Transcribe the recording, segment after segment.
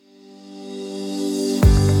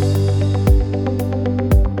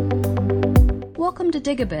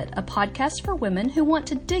Dig a Bit, a podcast for women who want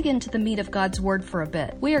to dig into the meat of God's Word for a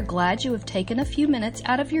bit. We are glad you have taken a few minutes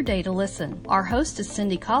out of your day to listen. Our host is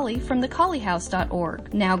Cindy Colley from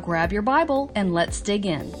thecolleyhouse.org. Now grab your Bible and let's dig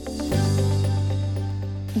in.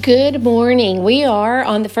 Good morning. We are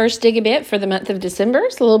on the first Dig a Bit for the month of December.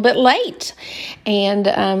 It's a little bit late, and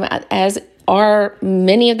as are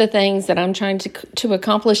many of the things that I'm trying to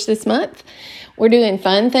accomplish this month. We're doing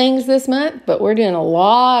fun things this month, but we're doing a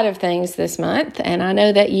lot of things this month. And I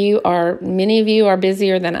know that many of you are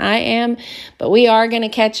busier than I am, but we are going to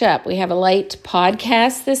catch up. We have a late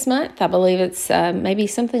podcast this month. I believe it's maybe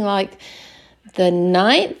something like the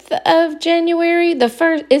 9th of January.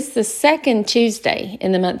 It's the second Tuesday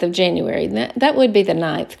in the month of January. That would be the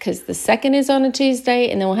 9th because the 2nd is on a Tuesday,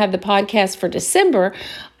 and then we'll have the podcast for December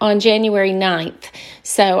on January 9th.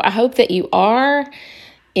 So I hope that you are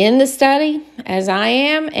in the study as I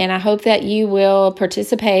am, and I hope that you will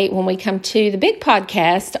participate when we come to the big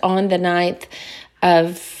podcast on the 9th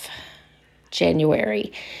of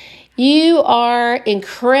January. You are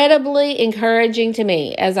incredibly encouraging to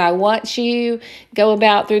me as I watch you go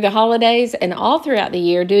about through the holidays and all throughout the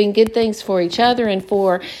year doing good things for each other and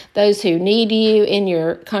for those who need you in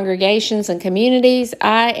your congregations and communities.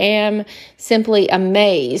 I am simply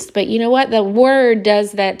amazed. But you know what? The Word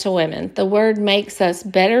does that to women. The Word makes us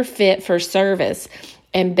better fit for service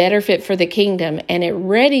and better fit for the kingdom, and it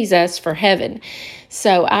readies us for heaven.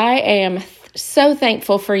 So I am so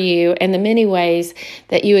thankful for you and the many ways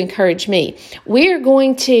that you encourage me. We are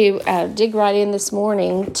going to dig right in this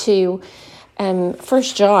morning to 1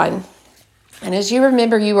 John. And as you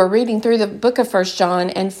remember, you were reading through the book of 1 John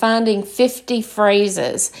and finding 50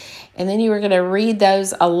 phrases. And then you were going to read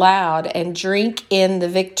those aloud and drink in the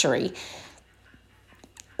victory.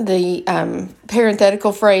 The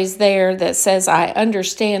parenthetical phrase there that says, I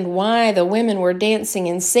understand why the women were dancing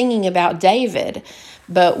and singing about David,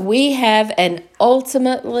 but we have an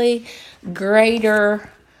ultimately greater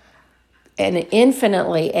and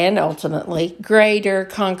infinitely and ultimately greater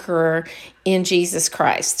conqueror in Jesus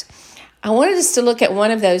Christ. I wanted us to look at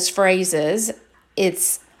one of those phrases.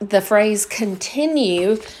 It's the phrase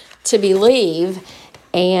continue to believe,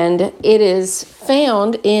 and it is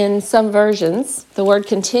found in some versions. The word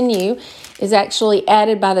continue is actually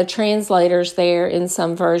added by the translators there in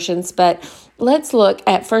some versions, but let's look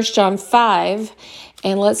at 1 John 5,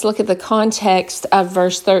 and let's look at the context of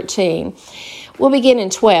verse 13. We'll begin in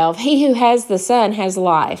 12. He who has the Son has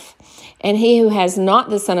life, and he who has not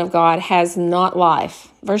the Son of God has not life.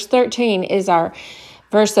 Verse 13 is our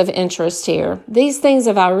verse of interest here. These things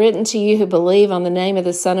have I written to you who believe on the name of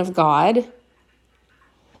the Son of God,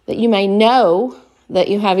 that you may know that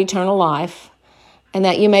you have eternal life, and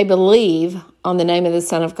that you may believe on the name of the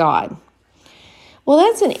Son of God. Well,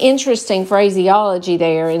 that's an interesting phraseology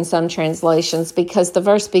there in some translations, because the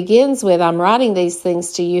verse begins with, I'm writing these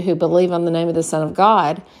things to you who believe on the name of the Son of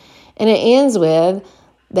God, and it ends with,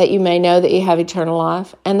 that you may know that you have eternal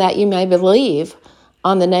life, and that you may believe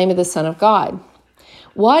on the name of the Son of God.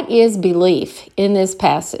 What is belief in this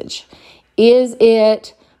passage? Is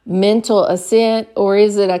it mental assent, or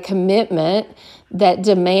is it a commitment that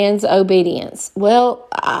demands obedience? Well,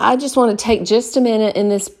 I just want to take just a minute in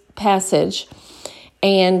this passage,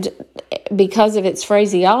 and because of its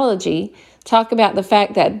phraseology, talk about the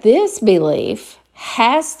fact that this belief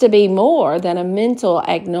has to be more than a mental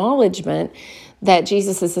acknowledgement that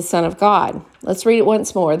Jesus is the Son of God. Let's read it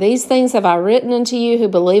once more. These things have I written unto you who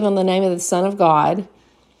believe on the name of the Son of God,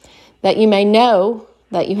 that you may know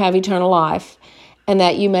that you have eternal life, and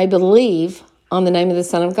that you may believe on the name of the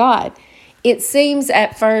Son of God. It seems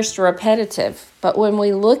at first repetitive, but when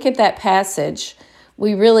we look at that passage,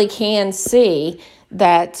 we really can see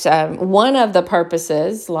that one of the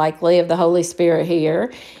purposes, likely, of the Holy Spirit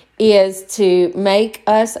here is to make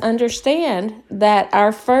us understand that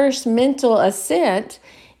our first mental assent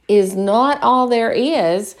is not all there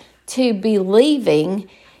is to believing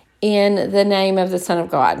in the name of the Son of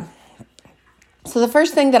God. So the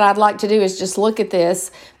first thing that I'd like to do is just look at this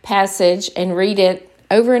passage and read it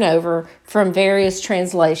over and over from various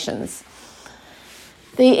translations.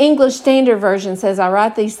 The English Standard Version says, I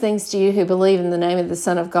write these things to you who believe in the name of the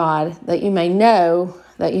Son of God, that you may know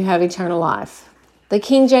that you have eternal life. The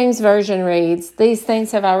King James Version reads, These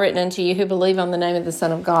things have I written unto you who believe on the name of the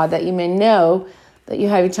Son of God, that you may know that you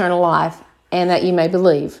have eternal life, and that you may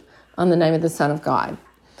believe on the name of the Son of God.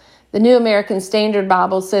 The New American Standard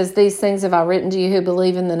Bible says, These things have I written to you who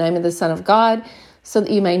believe in the name of the Son of God, so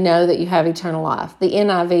that you may know that you have eternal life. The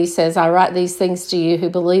NIV says, I write these things to you who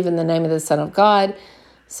believe in the name of the Son of God,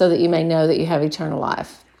 so that you may know that you have eternal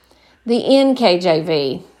life. The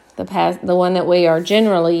NKJV the one that we are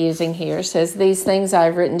generally using here, says, "These things I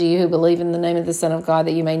have written to you who believe in the name of the Son of God,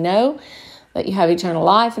 that you may know that you have eternal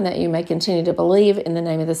life, and that you may continue to believe in the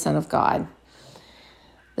name of the Son of God."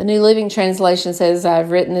 The New Living Translation says, "I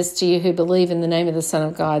have written this to you who believe in the name of the Son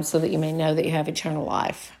of God, so that you may know that you have eternal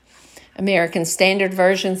life." American Standard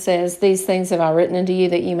Version says, "These things have I written unto you,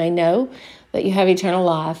 that you may know that you have eternal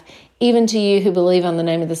life, even to you who believe on the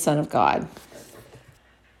name of the Son of God."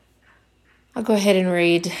 I'll go ahead and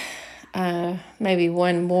read maybe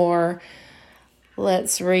one more.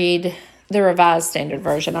 Let's read the Revised Standard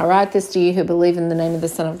Version. "I write this to you who believe in the name of the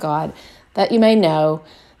Son of God, that you may know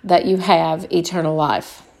that you have eternal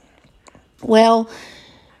life." Well,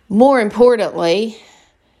 more importantly,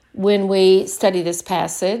 when we study this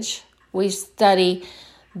passage, we study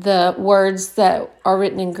the words that are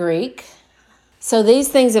written in Greek. "So these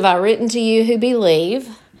things have I written to you who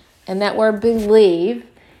believe," and that word "believe"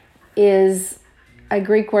 is a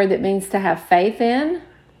Greek word that means to have faith in,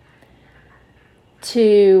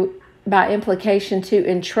 to, by implication, to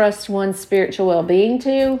entrust one's spiritual well-being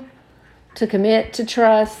to commit, to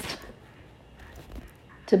trust,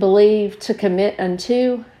 to believe, to commit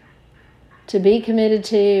unto, to be committed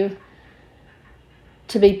to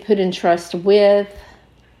be put in trust with,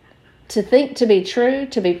 to think to be true,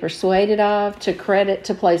 to be persuaded of, to credit,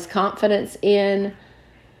 to place confidence in.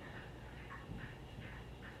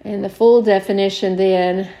 And the full definition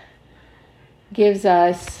then gives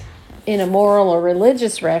us, in a moral or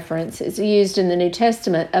religious reference, it's used in the New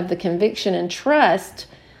Testament, of the conviction and trust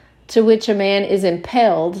to which a man is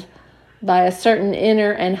impelled by a certain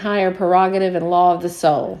inner and higher prerogative and law of the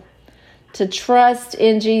soul. To trust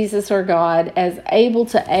in Jesus or God as able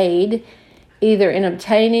to aid either in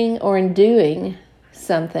obtaining or in doing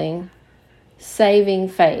something, saving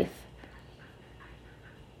faith.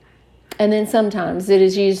 And then sometimes it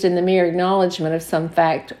is used in the mere acknowledgement of some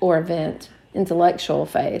fact or event, intellectual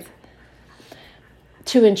faith.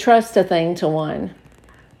 To entrust a thing to one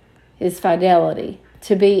is fidelity,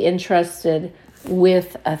 to be entrusted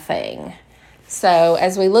with a thing. So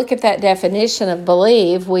as we look at that definition of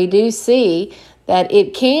believe, we do see that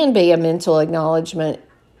it can be a mental acknowledgement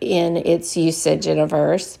in its usage in a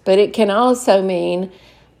verse, but it can also mean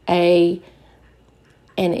an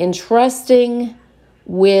entrusting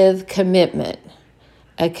with commitment,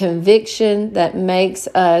 a conviction that makes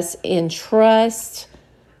us entrust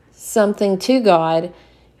something to God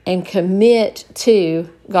and commit to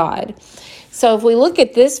God. So if we look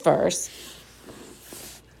at this verse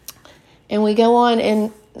and we go on,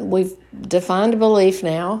 and we've defined belief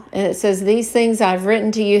now, and it says, "These things I've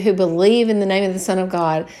written to you who believe in the name of the Son of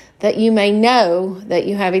God, that you may know that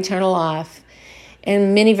you have eternal life."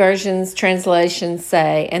 And many versions, translations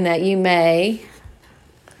say, "and that you may,"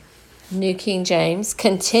 New King James,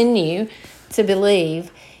 "continue to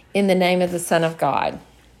believe in the name of the Son of God."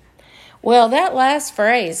 Well, that last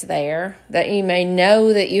phrase there, "that you may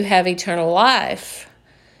know that you have eternal life,"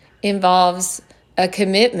 involves a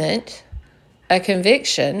commitment, a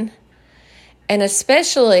conviction, and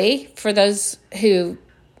especially for those who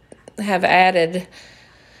have added,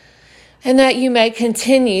 "and that you may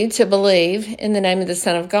continue to believe in the name of the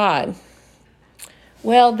Son of God."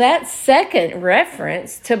 Well, that second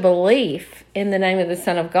reference to belief in the name of the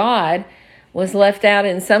Son of God was left out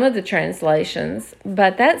in some of the translations,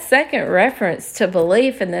 but that second reference to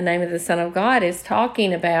belief in the name of the Son of God is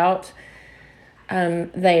talking about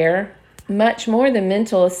there much more than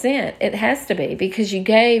mental assent. It has to be, because you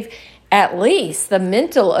gave at least the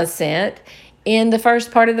mental assent in the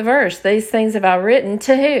first part of the verse. "These things have I written"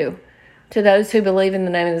 to who? To those who believe in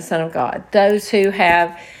the name of the Son of God, those who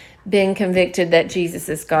have been convicted that Jesus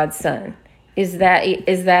is God's Son. Is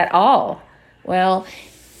that all? Well,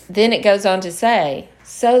 then it goes on to say,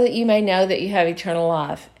 "so that you may know that you have eternal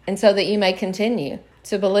life, and so that you may continue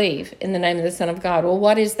to believe in the name of the Son of God." Well,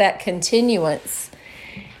 what is that continuance?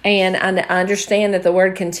 And I understand that the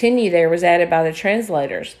word "continue" there was added by the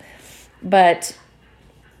translators, but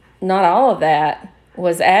not all of that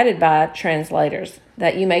was added by translators.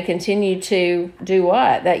 That you may continue to do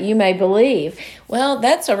what? That you may believe. Well,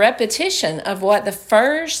 that's a repetition of what the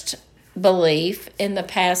first belief in the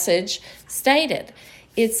passage stated.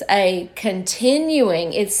 It's a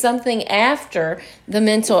continuing, it's something after the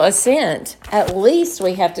mental assent. At least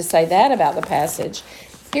we have to say that about the passage.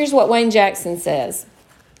 Here's what Wayne Jackson says.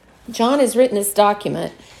 "John has written this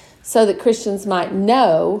document so that Christians might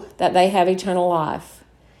know that they have eternal life.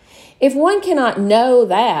 If one cannot know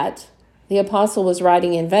that, the apostle was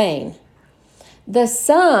writing in vain. The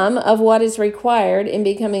sum of what is required in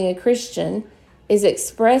becoming a Christian is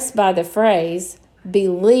expressed by the phrase,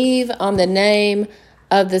 believe on the name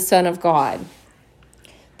of the Son of God.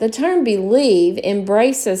 The term believe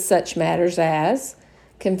embraces such matters as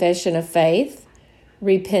confession of faith,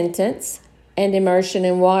 repentance, and immersion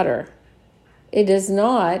in water. It does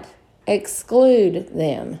not exclude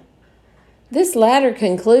them. This latter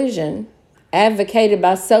conclusion, advocated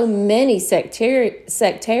by so many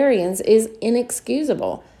sectarians, is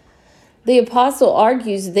inexcusable. The apostle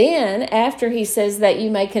argues then, after he says that you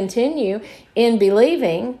may continue in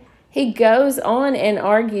believing, he goes on and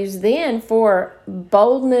argues then for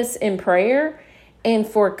boldness in prayer and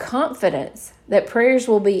for confidence that prayers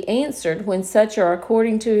will be answered when such are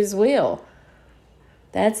according to his will.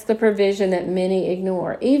 That's the provision that many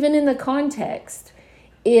ignore. Even in the context,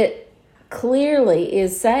 it clearly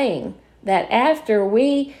is saying that after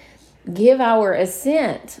we give our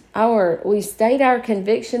assent, we state our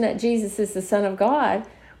conviction that Jesus is the Son of God,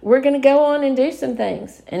 we're going to go on and do some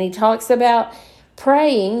things. And he talks about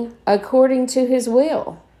praying according to his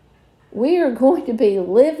will. We are going to be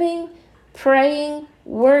living, praying,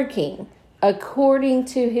 working according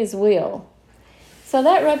to his will. So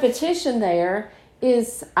that repetition there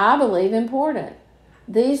is, I believe, important.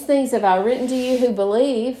 These things have I written to you who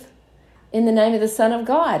believe in the name of the Son of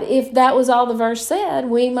God. If that was all the verse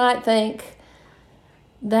said, we might think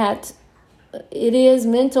that it is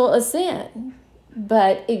mental assent.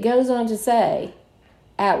 But it goes on to say,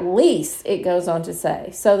 at least it goes on to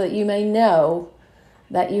say, so that you may know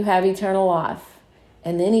that you have eternal life.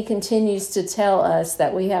 And then he continues to tell us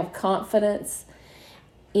that we have confidence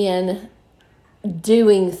in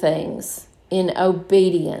doing things in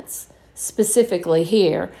obedience, specifically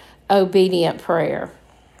here, obedient prayer.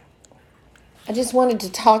 I just wanted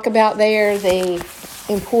to talk about there the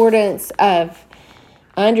importance of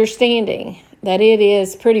understanding that it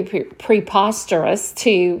is pretty preposterous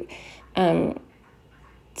to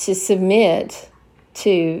submit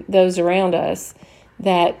to those around us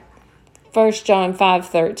that 1 John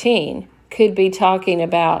 5:13 could be talking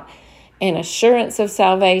about an assurance of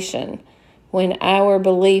salvation when our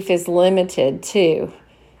belief is limited to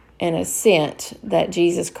an assent that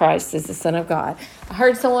Jesus Christ is the Son of God. I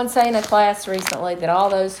heard someone say in a class recently that all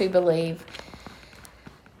those who believe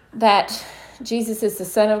that Jesus is the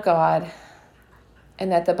Son of God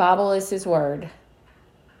and that the Bible is his word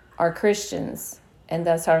are Christians and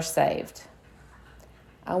thus are saved.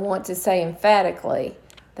 I want to say emphatically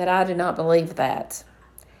that I do not believe that.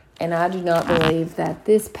 And I do not believe that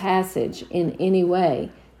this passage in any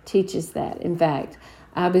way teaches that. In fact,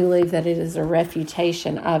 I believe that it is a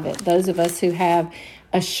refutation of it. Those of us who have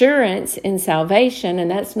assurance in salvation, and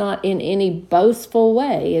that's not in any boastful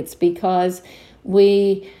way, it's because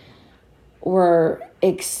we were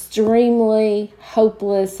extremely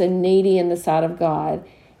hopeless and needy in the sight of God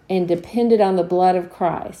and depended on the blood of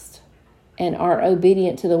Christ and are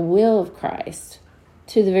obedient to the will of Christ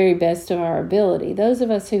to the very best of our ability. Those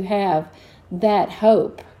of us who have that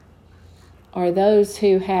hope are those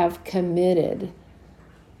who have committed,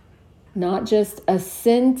 not just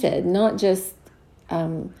assented, not just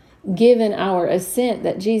given our assent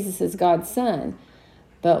that Jesus is God's Son,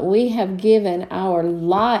 but we have given our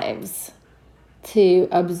lives to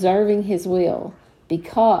observing his will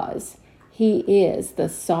because he is the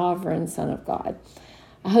sovereign Son of God.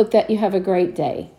 I hope that you have a great day.